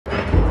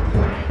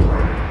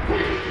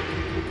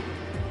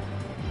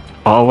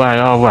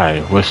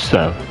Alright. What's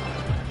up?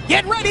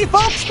 Get ready,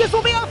 folks! This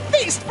will be a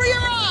feast for your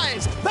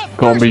eyes! The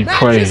Gonna first be match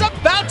playing. is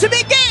about to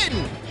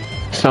begin!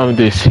 Some of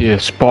this here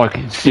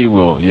Sparky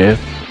Zero, yeah?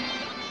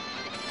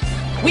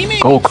 We may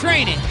be Goku.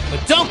 training,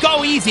 but don't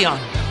go easy on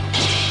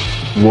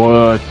him.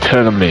 World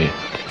Tournament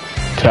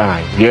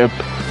time, yep.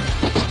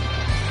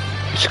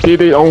 Let's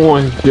get it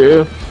on,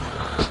 yeah?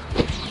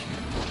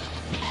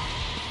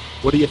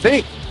 What do you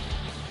think?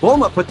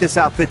 Bulma put this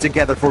outfit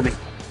together for me.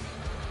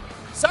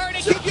 Sorry to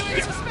keep you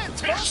in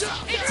suspense, folks!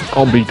 It's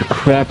I'll beat the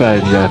crap out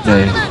of that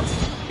thing.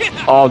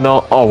 Oh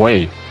no, oh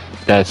wait.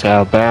 That's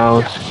out of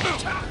bounds.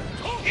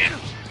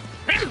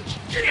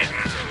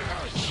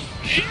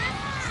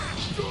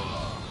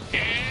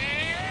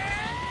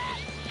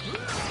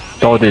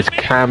 Throw this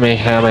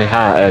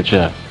Kamehameha at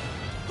ya.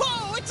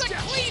 Oh, it's a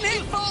clean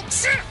hit,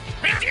 folks!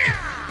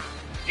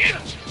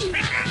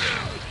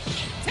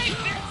 Take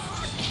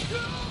this!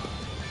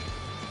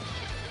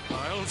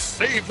 I'll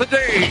save the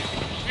day.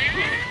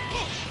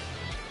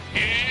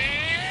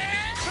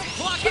 The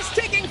clock is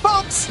ticking,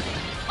 folks!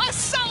 A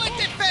solid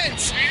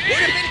defense! Would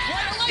have been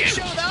quite a light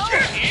show, though!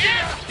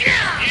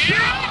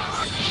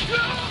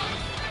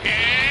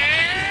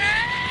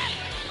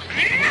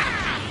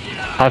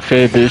 I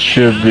think this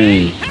should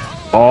be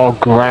all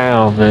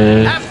ground,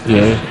 man.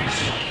 Yeah.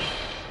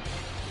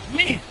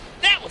 Man,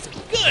 that was a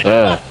good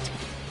Yeah. fight.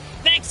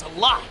 Thanks a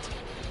lot.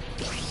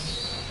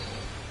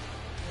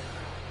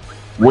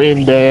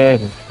 Win that,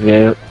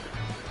 yeah.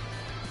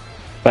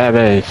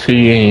 Baby, see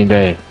you in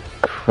that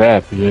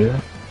crap, yeah.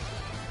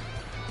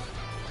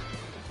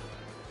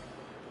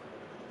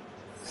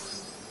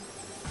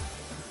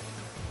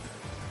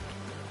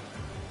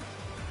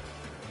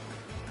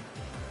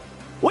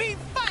 We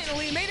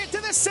finally made it to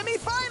the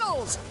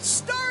semifinals!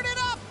 Start it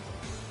up!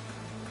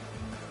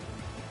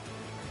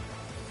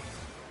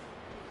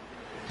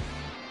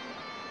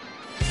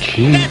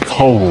 Keep That's it.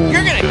 cold.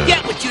 You're gonna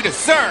get what you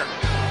deserve.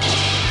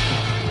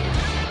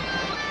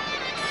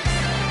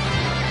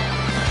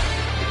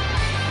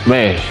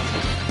 Man,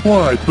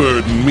 Why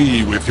burden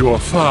me with your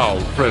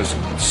foul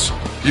presence?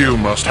 You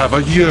must have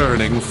a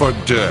yearning for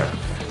death.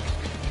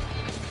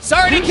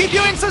 Sorry to keep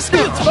you in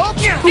suspense,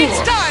 folks! It's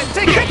time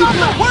to kick off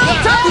the World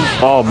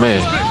Tournament! oh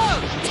man.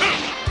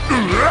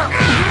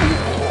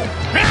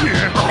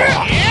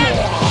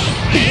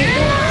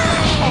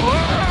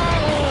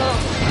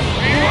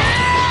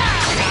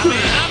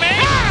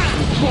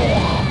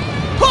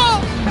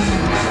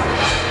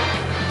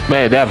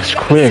 Man, that was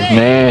quick, Say,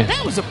 man.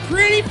 That was a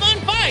pretty fun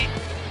fight.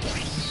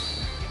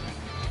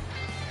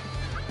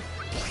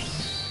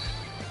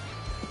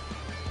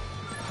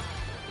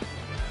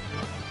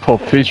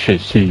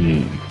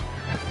 Proficiency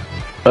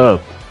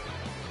up.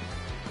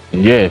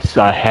 Yes,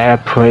 I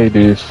have played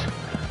this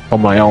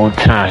on my own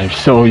time,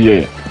 so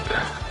yeah.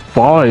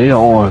 Follow it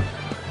on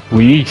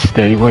release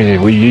day when it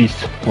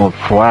released on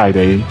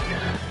Friday.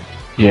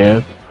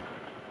 Yeah.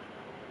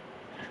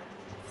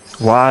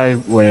 Why?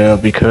 Well,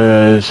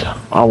 because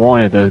I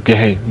wanted the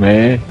game,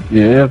 man.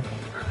 Yeah.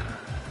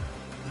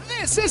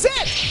 This is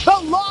it! The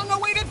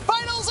long-awaited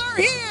finals are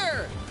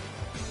here!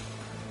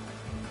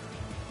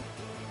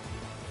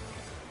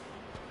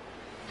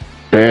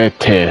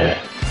 Better.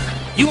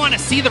 You want to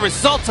see the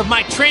results of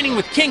my training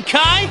with King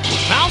Kai?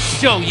 I'll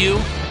show you.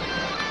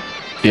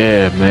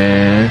 Yeah,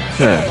 man.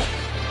 Yeah.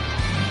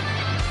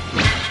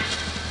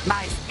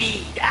 My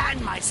speed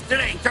and my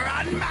strength are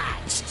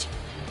unmatched.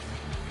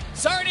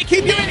 Sorry to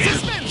keep you in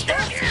suspense,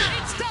 folks!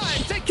 It's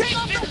time to kick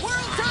off the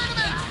World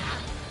Tournament!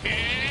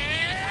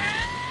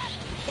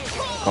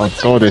 I'll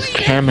throw this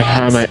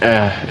Kamehameha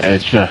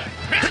at ya.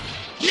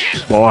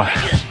 Boy.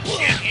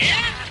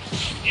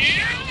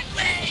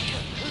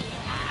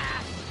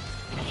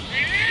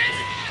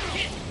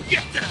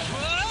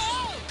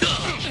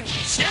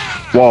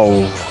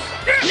 Whoa.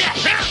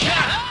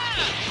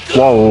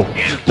 Whoa.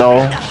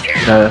 No.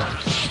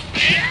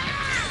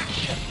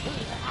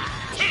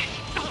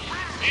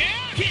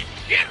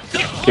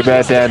 Get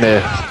back down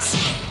there.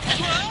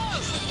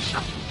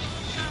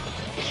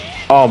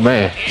 Oh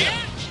man.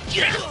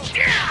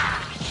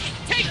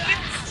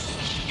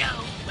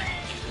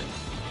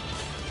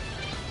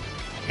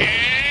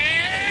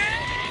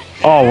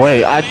 Oh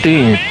wait, I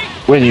think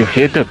when you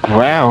hit the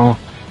ground,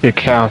 it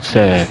counts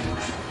as.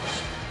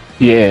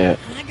 Yeah.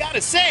 I gotta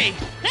say,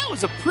 that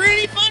was a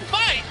pretty fun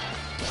fight.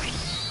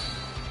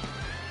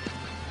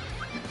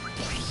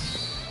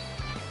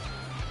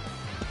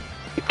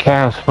 It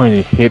counts when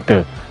you hit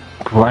the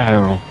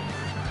ground.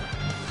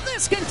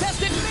 This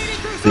contestant made it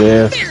through some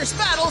Yeah. fierce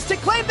battles to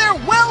claim their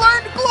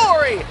well-earned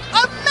glory!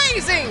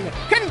 Amazing!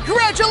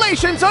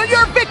 Congratulations on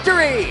your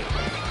victory!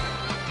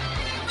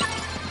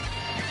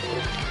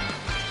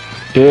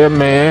 Yeah,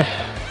 man.